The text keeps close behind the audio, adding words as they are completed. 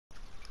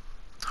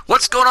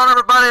What's going on,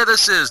 everybody?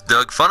 This is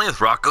Doug Funny with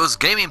Rockos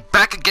Gaming,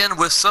 back again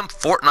with some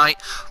Fortnite,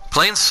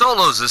 playing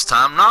solos this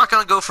time. Not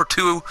going to go for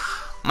too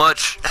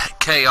much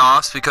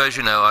chaos because,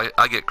 you know,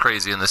 I get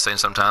crazy in this thing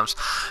sometimes,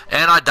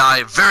 and I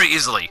die very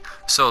easily.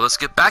 So let's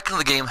get back into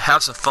the game,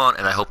 have some fun,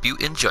 and I hope you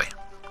enjoy.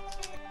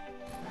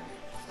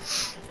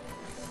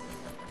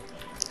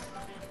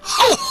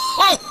 Ho,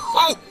 ho,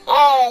 ho,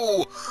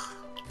 ho!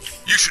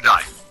 You should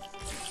die.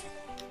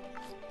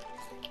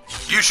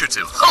 You should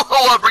too. Ho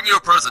ho, I'll bring you a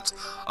present.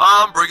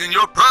 I'm bringing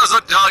you a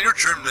present down your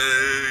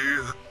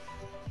chimney.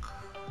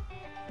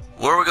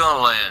 Where are we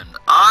gonna land?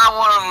 I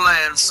want to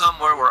land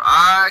somewhere where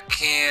I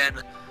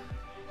can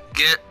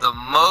get the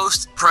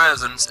most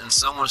presents in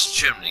someone's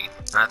chimney.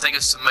 And I think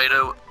it's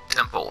Tomato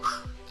Temple.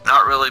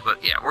 Not really,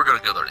 but yeah, we're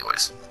gonna go there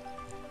anyways.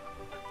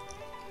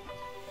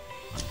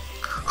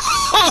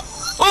 Ho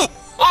ho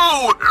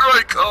ho! Here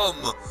I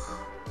come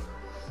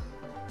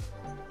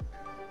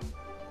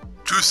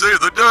to save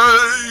the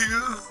day.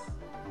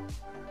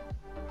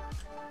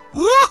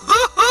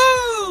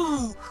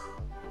 Woohoo!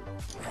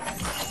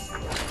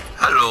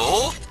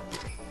 Hello.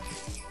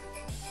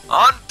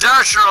 On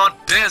Dasher, on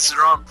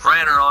Dancer, on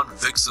Prancer, on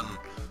Vixen.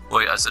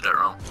 Wait, I said that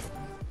wrong.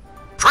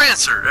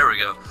 Prancer, there we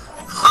go.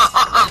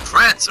 On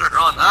Prancer,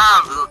 on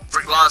I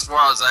lost where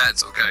I was at.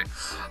 It's okay.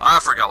 I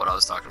forgot what I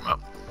was talking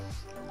about.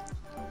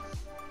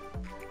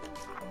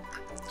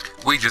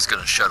 We just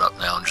gonna shut up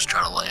now and just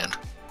try to land.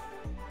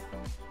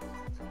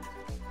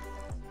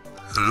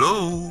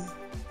 Hello?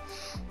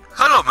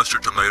 Hello, Mr.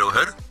 Tomato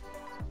Head.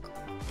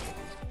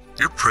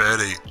 You're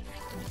pretty.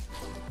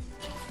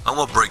 I'm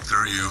gonna break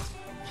through you.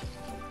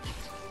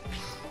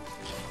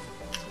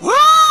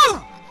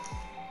 Woo!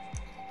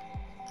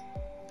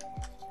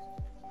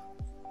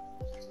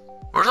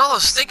 Where's all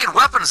those stinking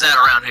weapons at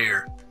around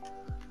here?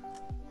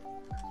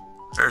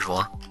 There's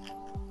one.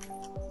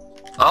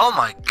 Oh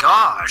my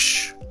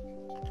gosh.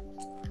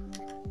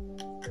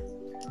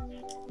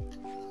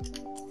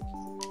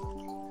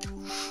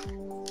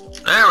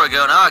 There we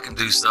go, now I can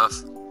do stuff.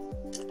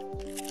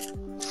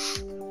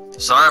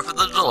 Sorry for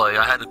the delay,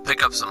 I had to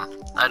pick up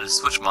some, I had to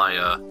switch my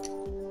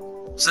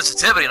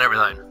sensitivity and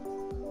everything.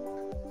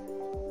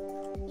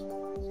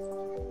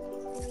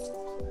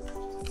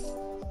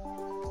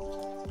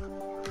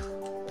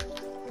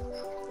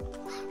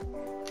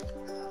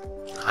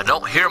 I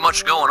don't hear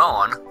much going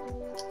on.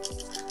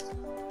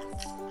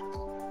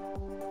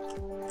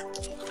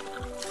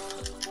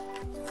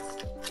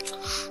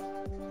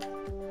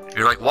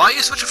 You're like, why are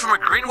you switching from a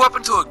green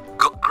weapon to a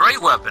gray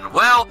weapon?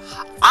 Well,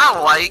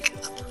 I like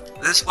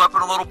this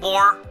weapon a little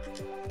more.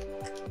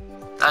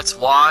 That's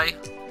why.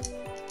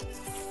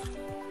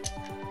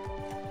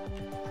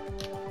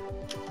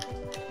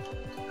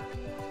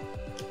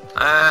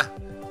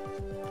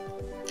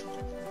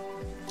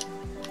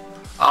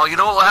 Oh, you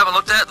know what I haven't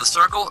looked at? The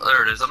circle?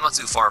 There it is. I'm not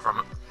too far from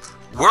it.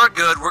 We're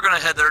good. We're going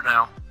to head there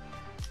now.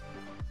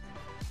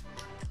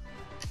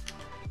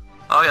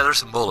 Oh, yeah, there's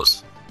some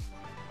bullets.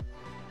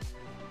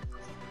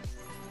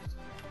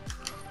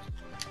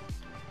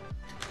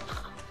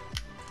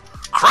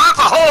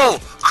 Crap-a-hole!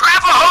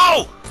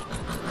 Crap-a-hole!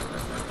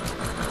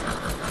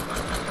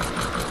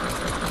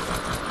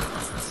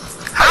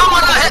 How am I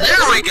not hit?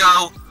 There we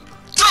go!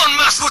 Don't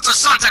mess with the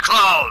Santa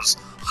Claus!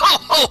 Ho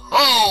ho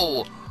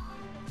ho!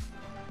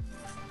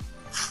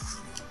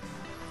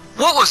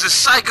 What was this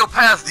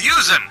psychopath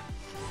using?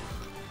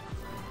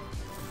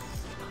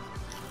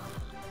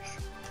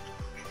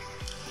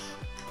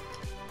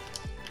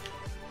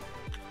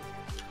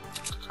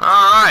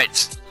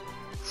 Alright.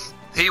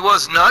 He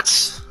was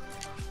nuts.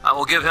 I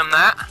will give him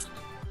that.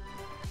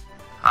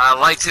 I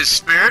liked his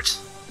spirit.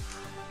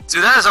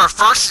 Dude, that is our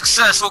first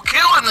successful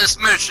kill in this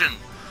mission.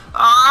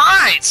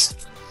 Alright.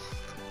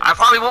 I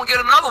probably won't get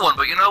another one,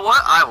 but you know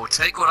what? I will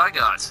take what I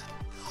got.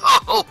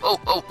 Ho ho ho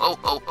ho ho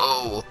ho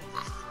ho.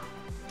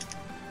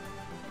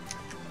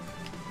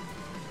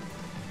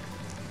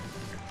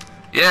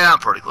 Yeah, I'm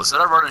pretty close.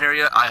 Did I run in here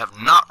yet? I have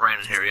not ran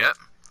in here yet.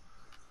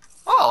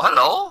 Oh,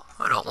 hello.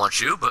 I don't want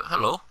you, but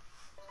hello.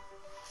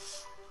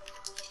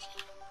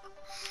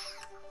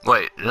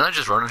 Wait, didn't I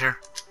just run in here?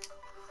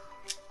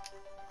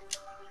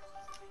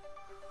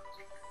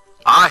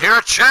 I hear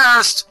a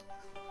chest!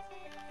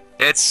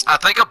 It's, I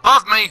think,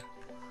 above me.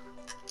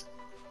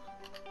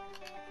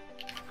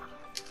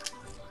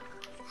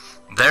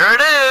 There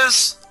it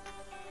is!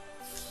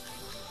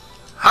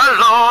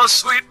 Hello,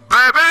 sweet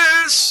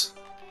babies!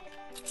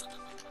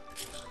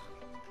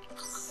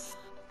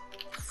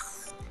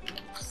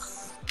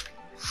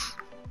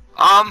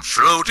 I'm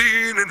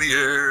floating in the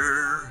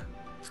air.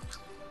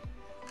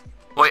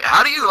 Wait,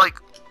 how do you, like,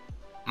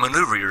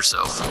 maneuver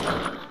yourself?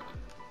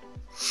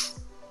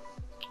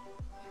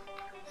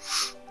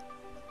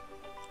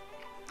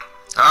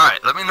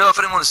 Alright, let me know if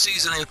anyone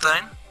sees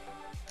anything.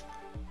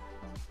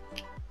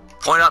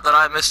 Point out that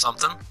I missed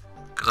something,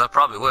 because I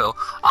probably will.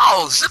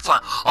 Oh,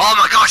 zipline! Oh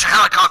my gosh, a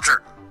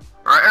helicopter!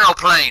 Or an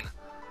aeroplane!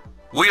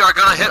 We are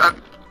gonna hit a...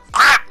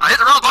 Crap! I hit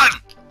the wrong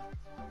button!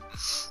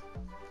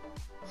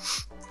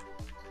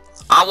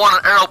 I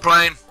want an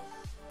aeroplane.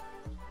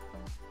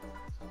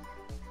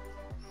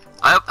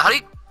 How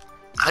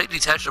do you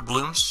detach the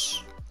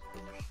balloons?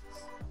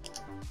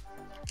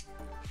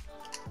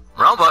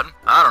 Wrong button.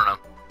 I don't know.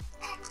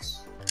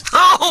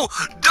 Oh,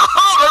 dude,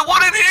 I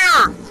want in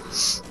here.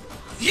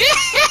 Yeah,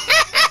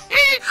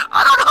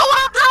 I don't know what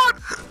I'm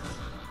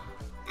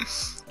doing.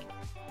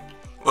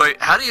 Wait,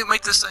 how do you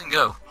make this thing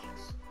go?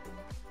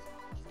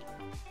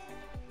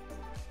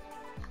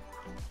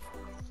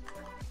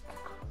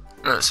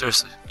 No,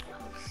 seriously.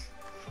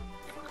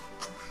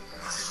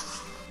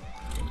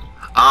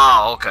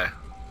 Oh, okay.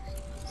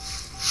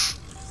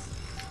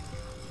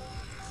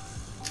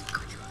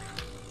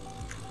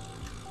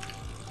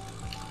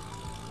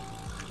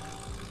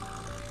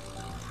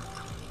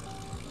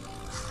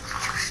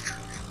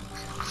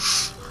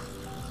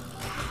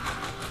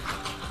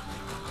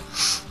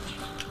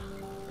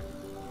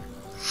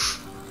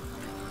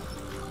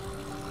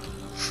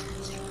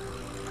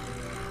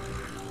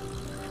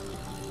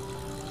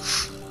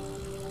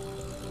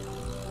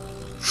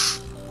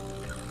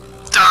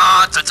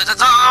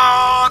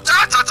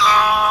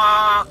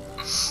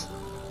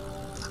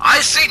 I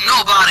see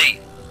nobody.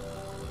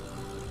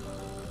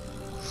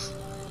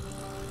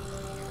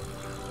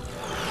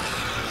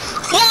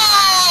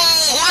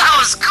 Whoa, that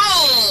was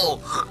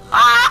cool.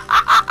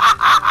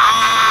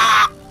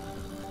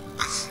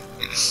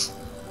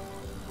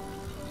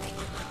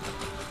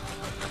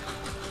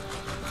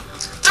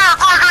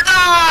 Dirtburger,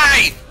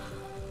 die!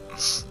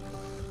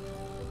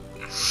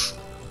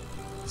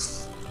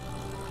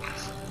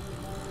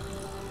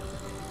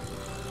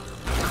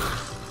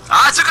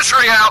 I took a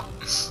tree out.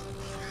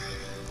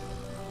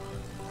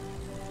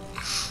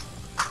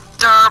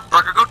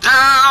 Dirtburger, go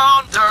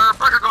down.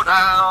 Dirtburger, go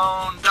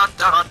down. Da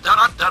da da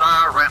da da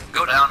da. Ramp,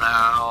 go down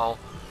now.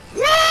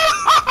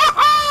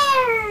 Woo-hoo-hoo-hoo!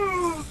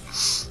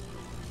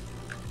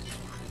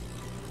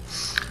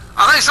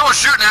 I think someone's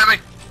shooting at me.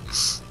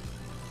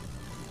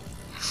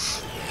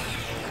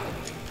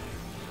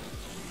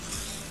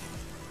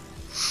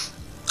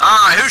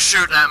 Alright, who's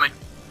shooting at me?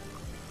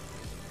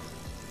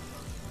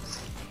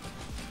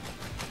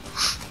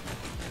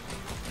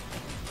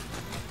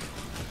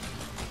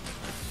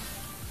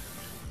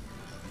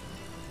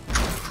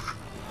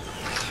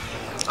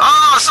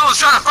 Oh, someone's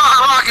trying to fire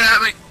a rocket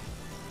at me.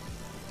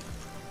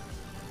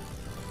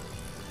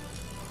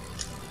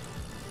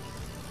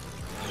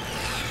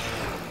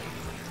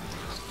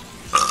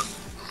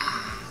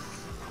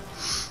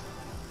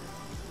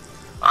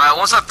 Alright,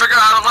 once I figure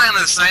out how to land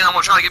this thing, I'm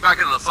gonna try to get back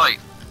into the fight.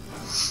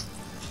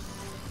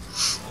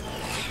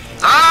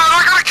 Ah,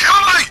 they're gonna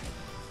kill me!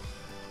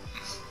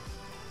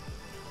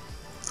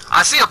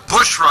 I see a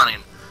bush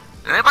running.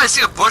 Did anybody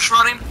see a bush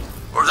running?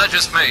 Or is that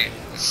just me?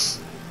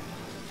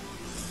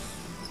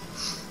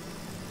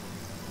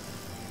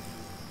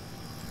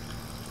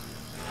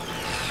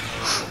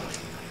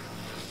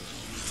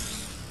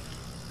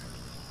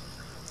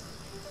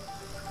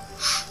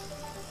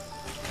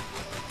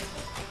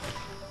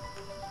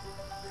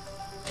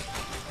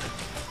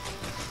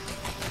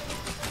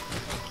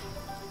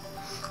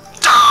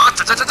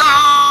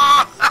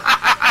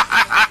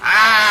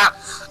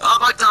 I'm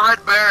like the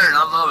red bear, and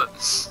I love it.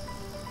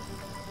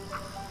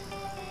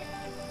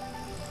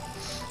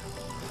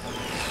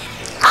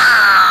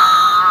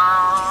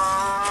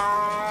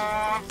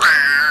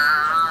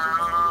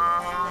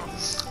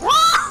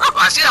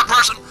 I see that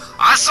person.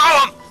 I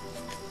saw him.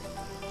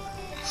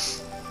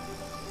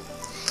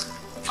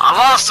 I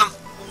lost him.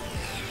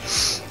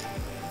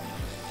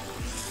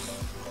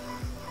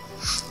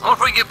 I wonder if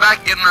we can get back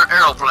and get in our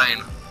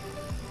aeroplane.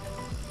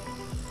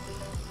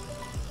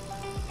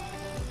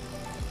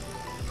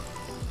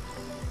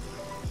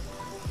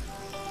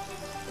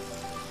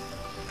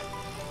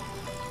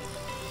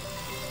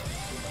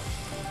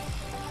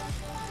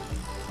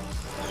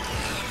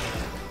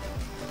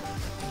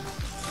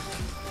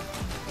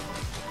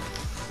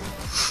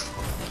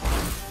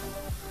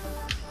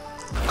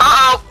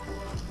 Uh-oh!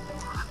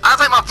 I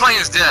think my plane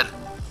is dead.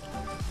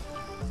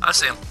 I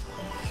see him.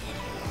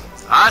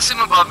 I see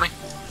him above me.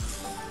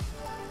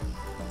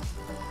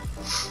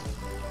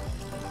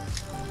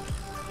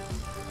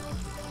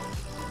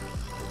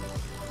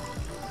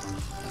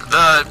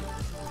 The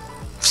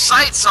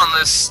sights on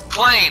this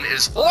plane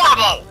is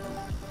horrible!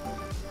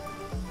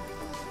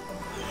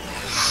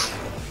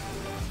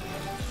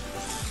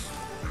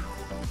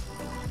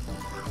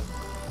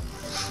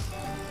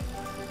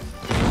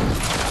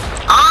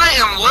 I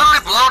am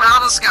literally blown out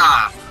of the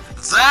sky.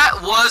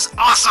 That was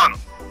awesome!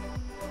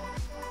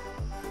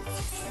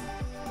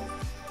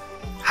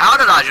 How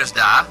did I just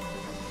die?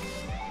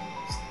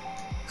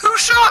 Who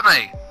shot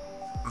me?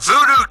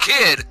 Voodoo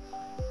Kid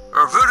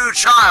or Voodoo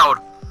Child?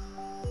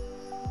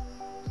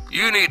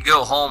 You need to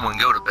go home and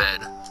go to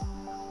bed.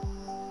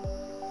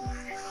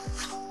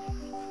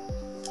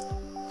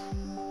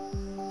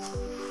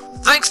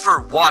 Thanks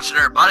for watching,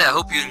 everybody. I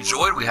hope you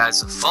enjoyed. We had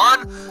some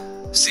fun.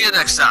 See you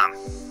next time.